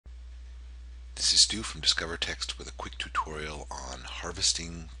This is Stu from Discover Text with a quick tutorial on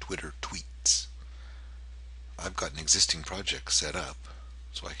harvesting Twitter tweets. I've got an existing project set up,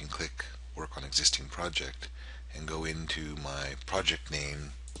 so I can click Work on Existing Project and go into my project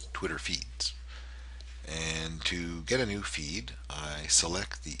name, Twitter Feeds. And to get a new feed, I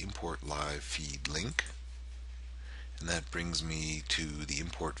select the Import Live Feed link, and that brings me to the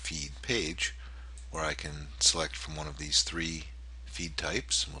Import Feed page, where I can select from one of these three feed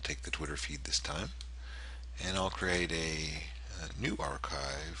types, and we'll take the Twitter feed this time. And I'll create a new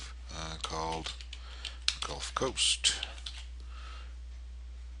archive called Gulf Coast.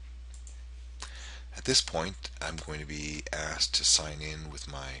 At this point, I'm going to be asked to sign in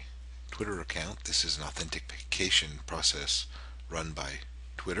with my Twitter account. This is an authentication process run by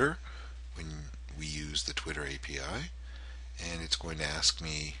Twitter when we use the Twitter API, and it's going to ask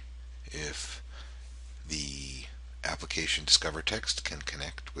me if the application Discover Text can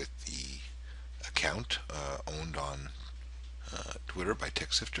connect with the account owned on Twitter by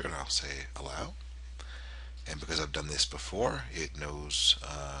TextSifter, and I'll say allow. And because I've done this before, it knows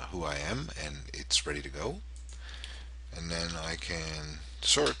who I am and it's ready to go. And then I can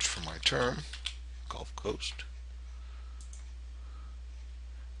search for my term, Gulf Coast,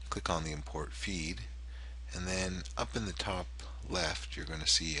 click on the import feed, and then up in the top left you're going to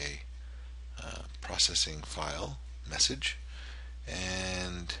see a processing file message,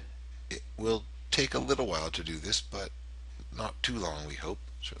 and it will take a little while to do this, but not too long, we hope.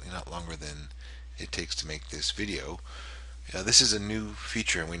 Certainly not longer than it takes to make this video. This is a new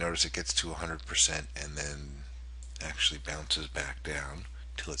feature, and we notice it gets to 100% and then actually bounces back down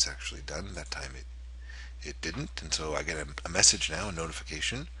till it's actually done. That time it didn't, and so I get a message now, a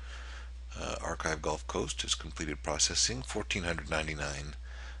notification. Archive Gulf Coast has completed processing 1,499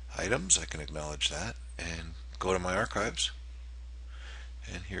 items. I can acknowledge that and go to my archives,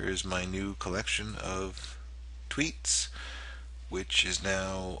 and here is my new collection of tweets, which is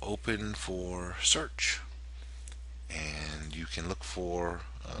now open for search. And you can look for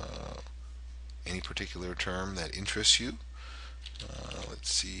any particular term that interests you.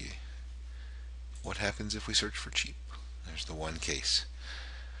 Let's see what happens if we search for cheap. There's the one case.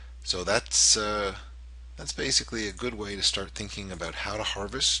 So that's basically a good way to start thinking about how to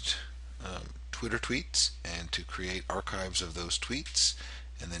harvest Twitter tweets and to create archives of those tweets,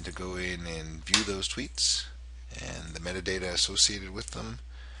 and then to go in and view those tweets and the metadata associated with them,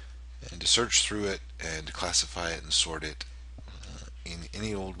 and to search through it and to classify it and sort it in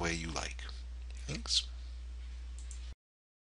any old way you like. Thanks.